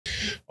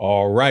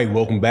All right,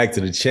 welcome back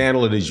to the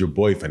channel. It is your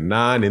boy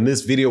Fanon. In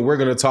this video, we're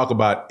going to talk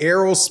about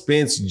Errol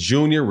Spence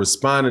Jr.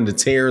 responding to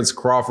Terence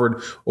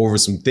Crawford over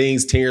some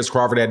things Terence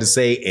Crawford had to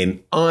say,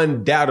 and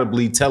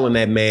undoubtedly telling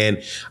that man,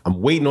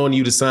 I'm waiting on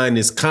you to sign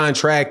this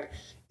contract.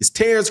 Is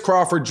Terence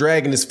Crawford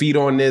dragging his feet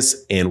on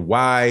this, and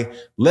why?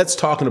 Let's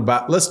talk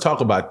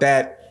about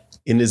that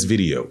in this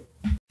video.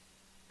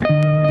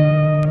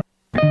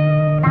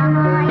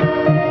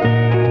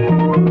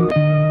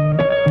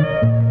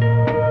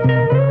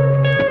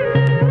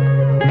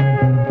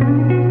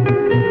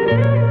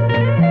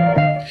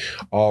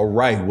 All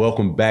right,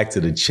 welcome back to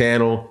the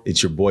channel.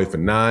 It's your boy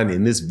Fanon.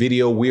 In this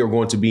video, we are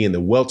going to be in the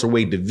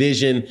welterweight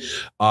division,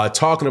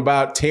 talking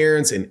about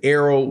Terence and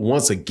Errol.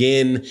 Once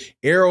again,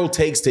 Errol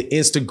takes to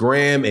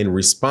Instagram and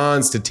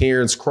responds to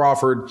Terence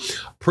Crawford,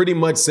 pretty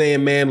much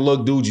saying, man,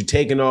 look, dude, you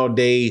taking all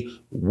day.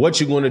 What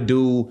you going to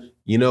do,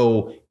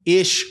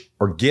 ish,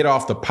 or get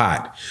off the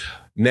pot.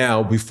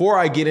 Now, before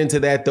I get into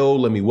that, though,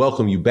 let me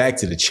welcome you back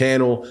to the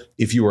channel.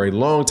 If you are a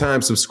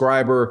longtime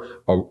subscriber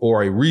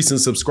or a recent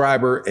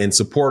subscriber and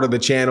supporter of the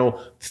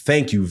channel,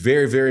 thank you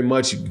very, very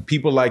much.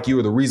 People like you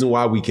are the reason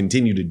why we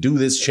continue to do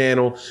this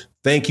channel.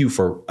 Thank you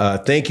for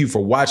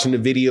watching the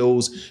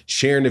videos,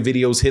 sharing the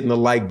videos, hitting the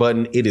like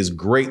button. It is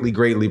greatly,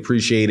 greatly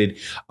appreciated.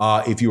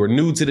 If you are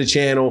new to the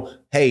channel,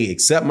 hey,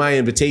 accept my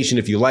invitation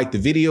if you like the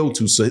video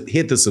to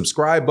hit the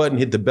subscribe button,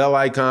 hit the bell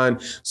icon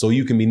so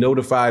you can be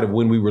notified of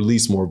when we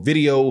release more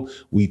video.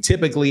 We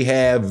typically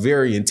have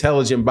very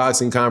intelligent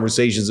boxing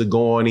conversations that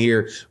go on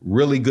here,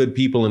 really good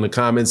people in the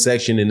comment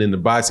section and in the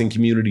boxing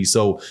community.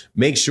 So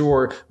make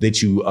sure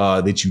that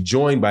you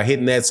join by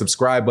hitting that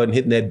subscribe button,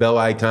 hitting that bell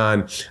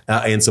icon,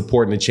 and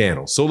supporting the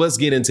channel. So let's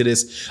get into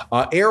this.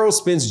 Errol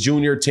Spence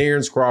Jr.,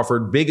 Terence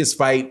Crawford, biggest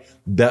fight,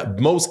 the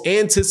most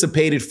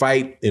anticipated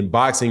fight in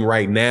boxing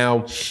right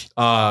now.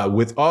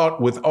 With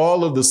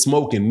all of the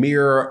smoke and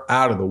mirror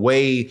out of the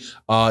way,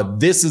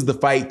 this is the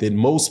fight that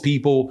most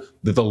people,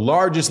 that the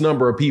largest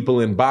number of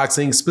people in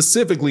boxing,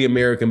 specifically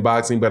American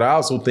boxing, but I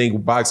also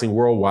think boxing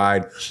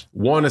worldwide,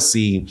 want to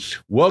see.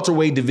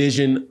 Welterweight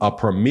division, a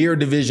premier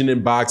division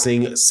in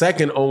boxing,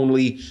 second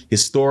only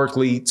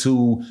historically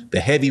to the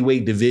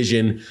heavyweight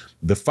division.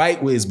 The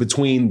fight was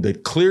between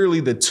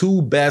clearly the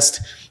two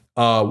best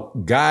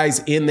guys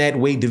in that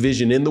weight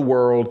division in the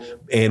world.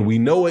 And we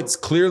know it's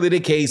clearly the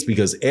case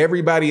because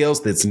everybody else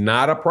that's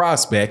not a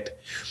prospect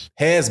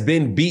has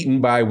been beaten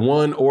by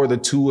one or the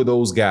two of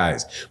those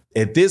guys.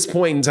 At this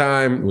point in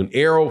time, when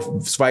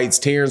Errol fights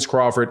Terence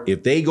Crawford,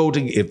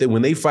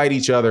 when they fight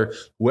each other,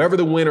 whoever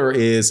the winner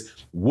is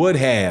would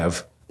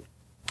have,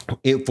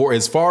 for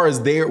as far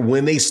as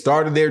when they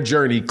started their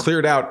journey,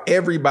 cleared out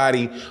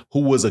everybody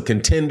who was a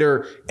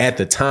contender at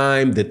the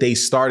time that they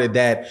started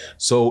that.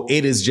 So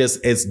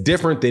it's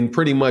different than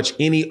pretty much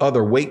any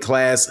other weight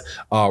class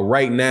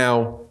right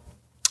now.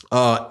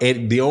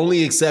 And the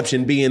only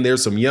exception being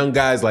there's some young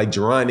guys like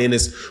Jerron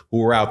Ennis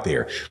who are out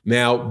there.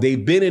 Now,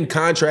 they've been in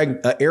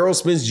contract. Errol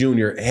Spence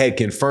Jr. had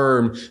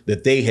confirmed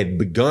that they had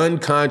begun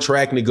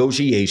contract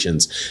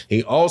negotiations.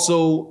 He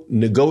also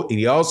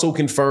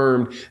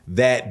confirmed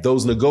that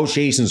those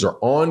negotiations are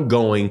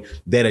ongoing,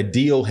 that a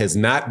deal has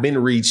not been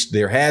reached.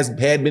 There had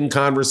been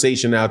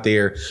conversation out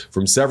there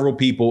from several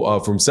people,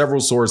 from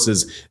several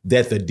sources,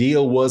 that the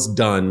deal was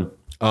done.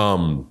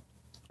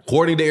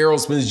 According to Errol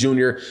Spence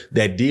Jr.,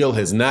 that deal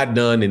has not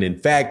done. And in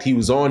fact, he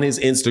was on his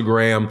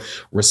Instagram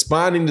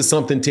responding to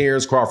something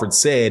Terence Crawford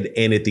said.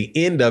 And at the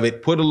end of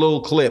it, put a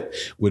little clip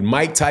with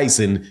Mike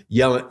Tyson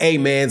yelling, hey,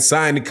 man,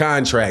 sign the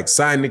contract,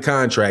 sign the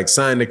contract,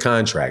 sign the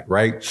contract.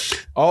 Right.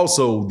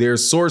 Also,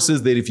 there's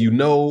sources that if you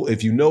know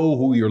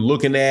who you're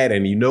looking at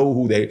and you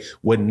know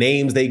what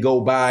names they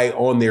go by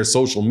on their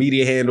social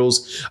media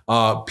handles,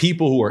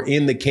 people who are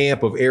in the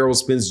camp of Errol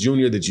Spence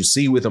Jr. that you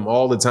see with him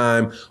all the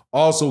time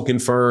also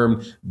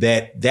confirmed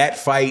that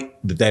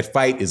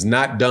fight is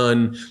not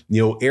done.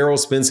 Errol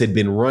Spence had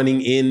been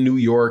running in New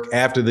York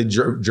after the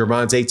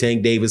Gervonta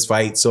Tank Davis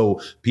fight.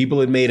 So people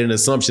had made an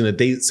assumption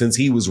that since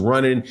he was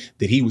running,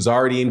 that he was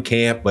already in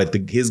camp. But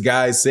his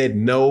guys said,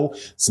 no,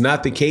 it's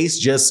not the case.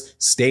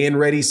 Just staying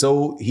ready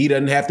so he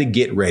doesn't have to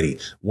get ready.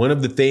 One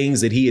of the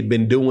things that he hadn't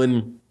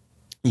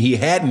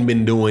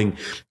been doing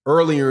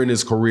earlier in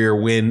his career,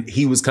 when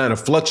he was kind of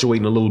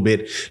fluctuating a little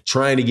bit,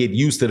 trying to get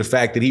used to the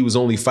fact that he was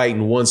only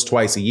fighting once,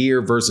 twice a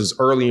year versus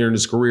earlier in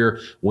his career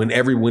when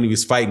he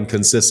was fighting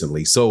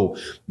consistently. So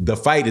the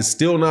fight is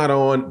still not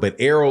on, but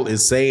Errol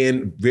is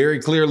saying very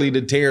clearly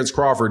to Terence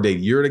Crawford that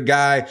you're the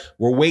guy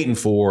we're waiting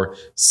for.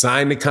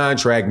 Sign the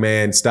contract,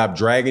 man. Stop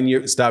dragging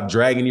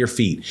your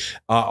feet.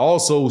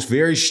 Also,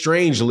 very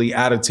strangely,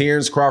 out of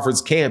Terence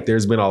Crawford's camp,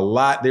 there's been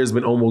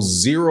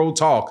almost zero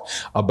talk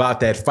about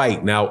that that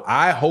fight. Now,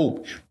 I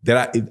hope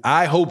that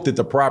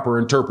the proper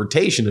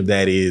interpretation of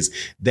that is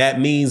that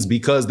means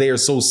because they are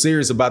so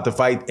serious about the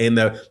fight and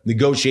the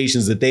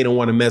negotiations that they don't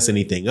want to mess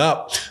anything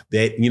up,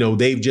 that, you know,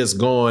 they've just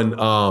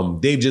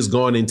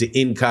gone into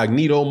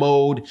incognito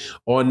mode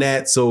on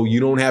that. So you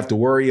don't have to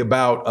worry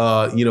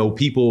about, you know,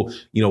 people,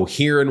 you know,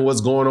 hearing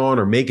what's going on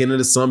or making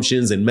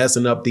assumptions and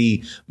messing up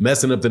the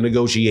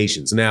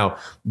negotiations. Now,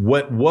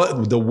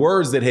 what the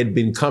words that had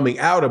been coming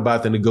out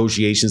about the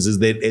negotiations is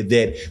that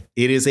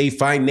it is a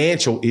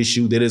financial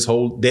issue that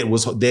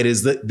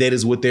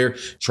is what they're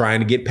trying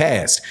to get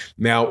past.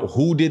 Now,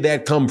 who did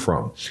that come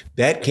from?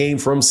 That came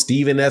from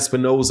Steven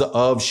Espinoza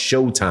of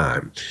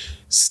Showtime.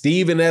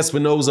 Steven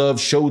Espinoza of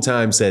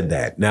Showtime said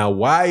that. Now,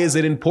 why is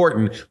it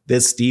important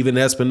that Steven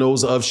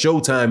Espinoza of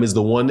Showtime is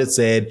the one that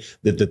said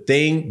that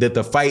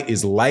the fight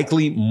is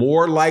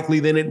more likely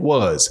than it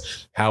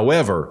was?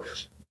 However,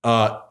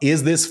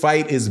 is this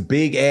fight as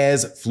big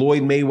as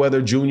Floyd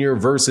Mayweather Jr.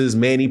 versus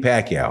Manny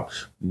Pacquiao?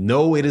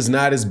 No, it is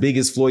not as big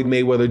as Floyd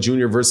Mayweather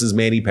Jr. versus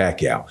Manny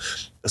Pacquiao.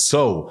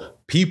 So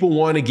people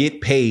want to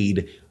get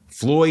paid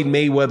Floyd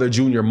Mayweather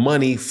Jr.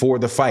 money for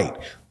the fight.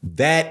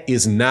 That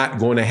is not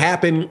going to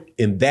happen,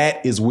 and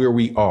that is where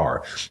we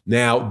are.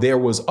 Now, there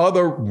was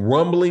other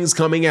rumblings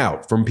coming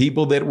out from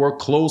people that were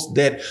close,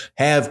 that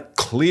have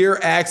clear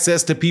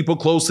access to people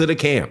close to the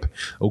camp,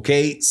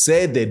 okay,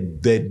 said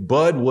that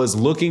Bud was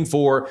looking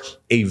for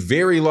a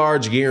very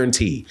large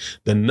guarantee.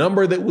 The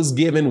number that was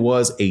given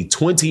was a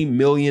 $20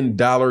 million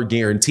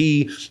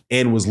guarantee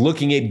and was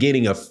looking at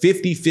getting a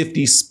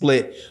 50-50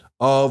 split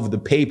of the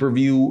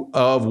pay-per-view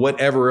of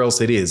whatever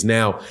else it is.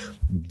 Now,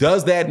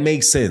 does that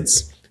make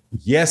sense?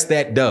 Yes,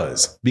 that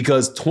does,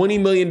 because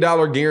 $20 million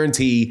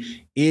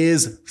guarantee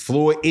is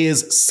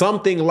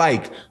something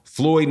like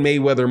Floyd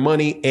Mayweather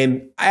money.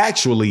 And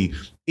actually,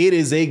 it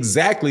is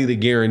exactly the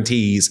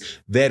guarantees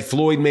that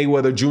Floyd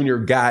Mayweather Jr.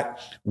 got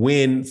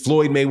when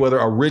Floyd Mayweather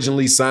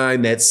originally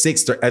signed that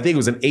I think it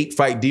was an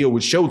 8-fight deal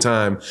with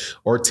Showtime,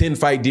 or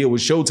 10-fight deal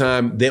with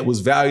Showtime, that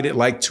was valued at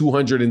like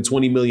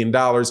 $220 million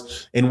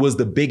and was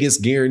the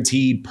biggest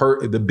guaranteed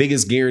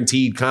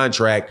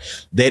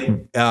contract that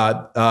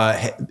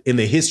in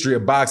the history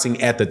of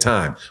boxing at the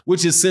time,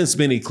 which has since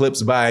been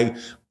eclipsed by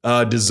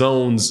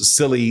DAZN's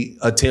silly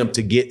attempt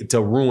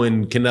to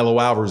ruin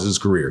Canelo Alvarez's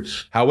career.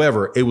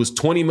 However, it was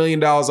 $20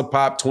 million a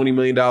pop, $20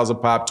 million a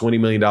pop, $20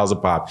 million a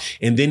pop.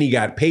 And then he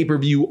got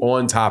pay-per-view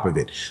on top of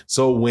it.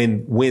 So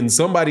when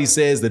somebody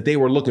says that they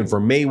were looking for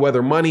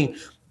Mayweather money,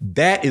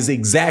 that is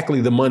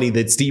exactly the money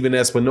that Steven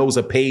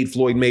Espinoza paid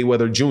Floyd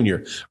Mayweather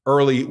Jr.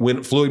 early,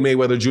 when Floyd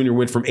Mayweather Jr.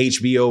 went from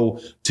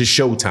HBO to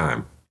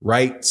Showtime,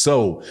 right?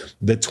 So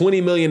the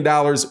 $20 million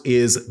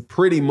is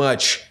pretty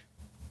much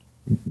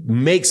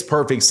makes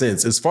perfect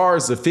sense. As far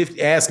as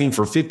asking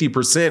for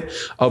 50%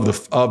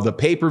 of the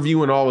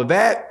pay-per-view and all of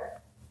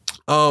that,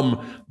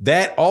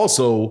 that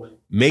also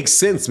makes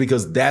sense,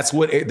 because that's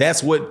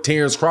what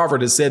Terence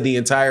Crawford has said the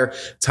entire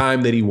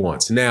time that he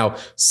wants. Now,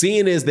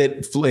 seeing is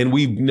that, and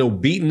we've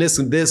beaten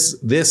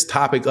this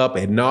topic up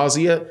ad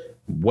nausea.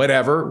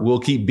 Whatever, we'll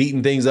keep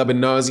beating things up ad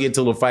nausea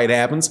until the fight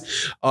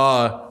happens.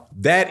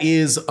 That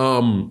is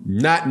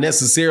not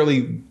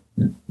necessarily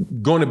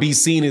going to be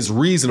seen as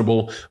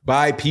reasonable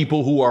by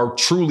people who are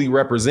truly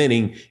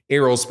representing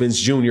Errol Spence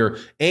Jr.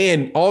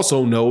 And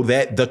also know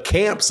that the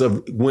camps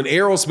of when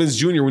Errol Spence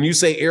Jr., when you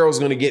say Errol's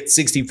going to get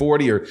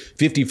 60-40 or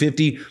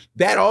 50-50,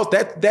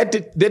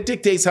 that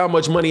dictates how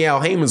much money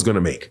Al Heyman's going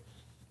to make,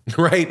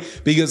 right?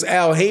 Because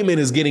Al Heyman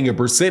is getting a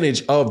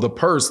percentage of the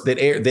purse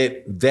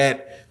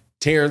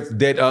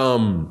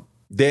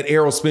that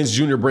Errol Spence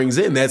Jr. brings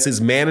in. That's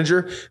his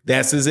manager.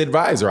 That's his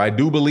advisor. I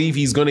do believe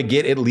he's going to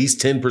get at least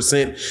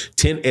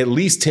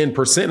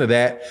 10% of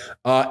that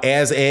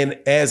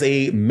as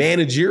a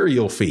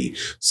managerial fee.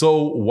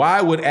 So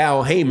why would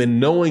Al Heyman,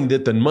 knowing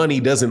that the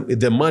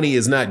money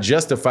is not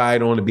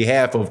justified on the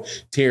behalf of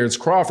Terence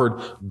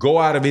Crawford, go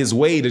out of his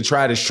way to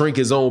try to shrink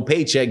his own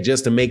paycheck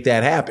just to make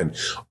that happen,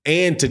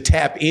 and to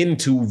tap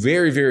into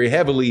very, very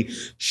heavily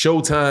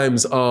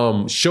Showtime's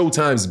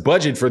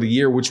budget for the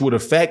year, which would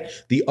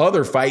affect the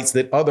other fights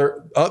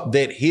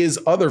that his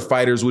other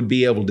fighters would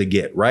be able to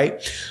get,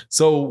 right?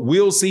 So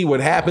we'll see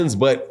what happens.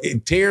 But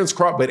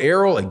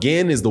Errol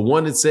again is the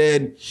one that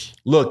said,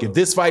 look, if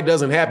this fight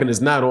doesn't happen,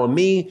 it's not on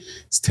me.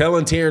 It's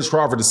telling Terence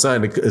Crawford to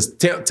sign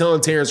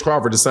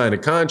the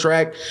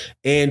contract,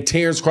 and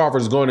Terence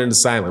Crawford is going into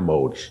silent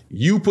mode.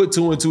 You put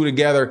 2 and 2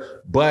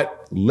 together,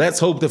 but let's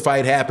hope the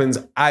fight happens.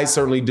 I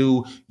certainly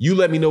do. You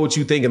let me know what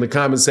you think in the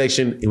comment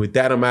section. And with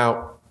that, I'm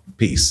out.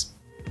 Peace.